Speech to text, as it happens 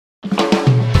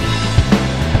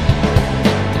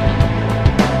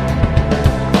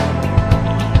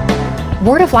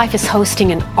Word of Life is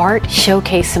hosting an art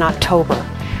showcase in October.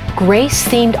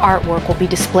 Grace-themed artwork will be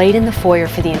displayed in the foyer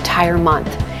for the entire month.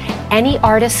 Any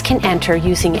artist can enter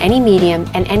using any medium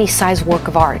and any size work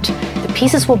of art. The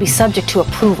pieces will be subject to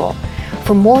approval.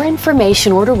 For more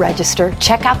information or to register,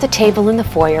 check out the table in the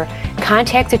foyer,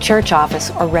 contact the church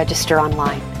office, or register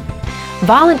online.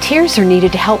 Volunteers are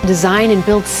needed to help design and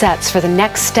build sets for the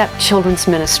Next Step Children's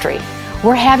Ministry.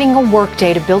 We're having a work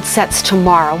day to build sets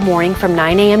tomorrow morning from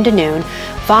 9 a.m. to noon.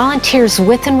 Volunteers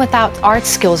with and without art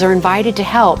skills are invited to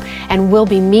help, and we'll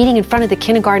be meeting in front of the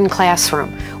kindergarten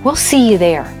classroom. We'll see you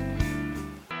there.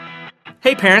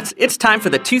 Hey parents, it's time for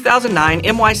the 2009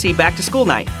 MYC Back to School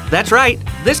Night. That's right,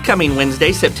 this coming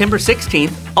Wednesday, September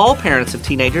 16th, all parents of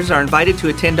teenagers are invited to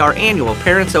attend our annual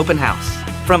Parents Open House.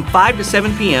 From 5 to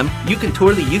 7 p.m., you can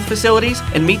tour the youth facilities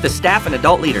and meet the staff and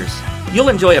adult leaders. You'll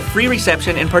enjoy a free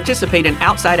reception and participate in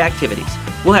outside activities.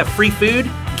 We'll have free food,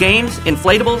 games,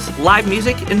 inflatables, live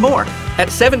music, and more. At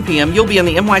 7 p.m., you'll be in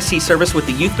the MYC service with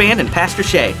the youth band and Pastor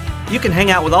Shay. You can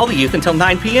hang out with all the youth until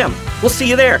 9 p.m. We'll see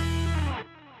you there.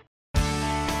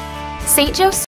 St. Joe's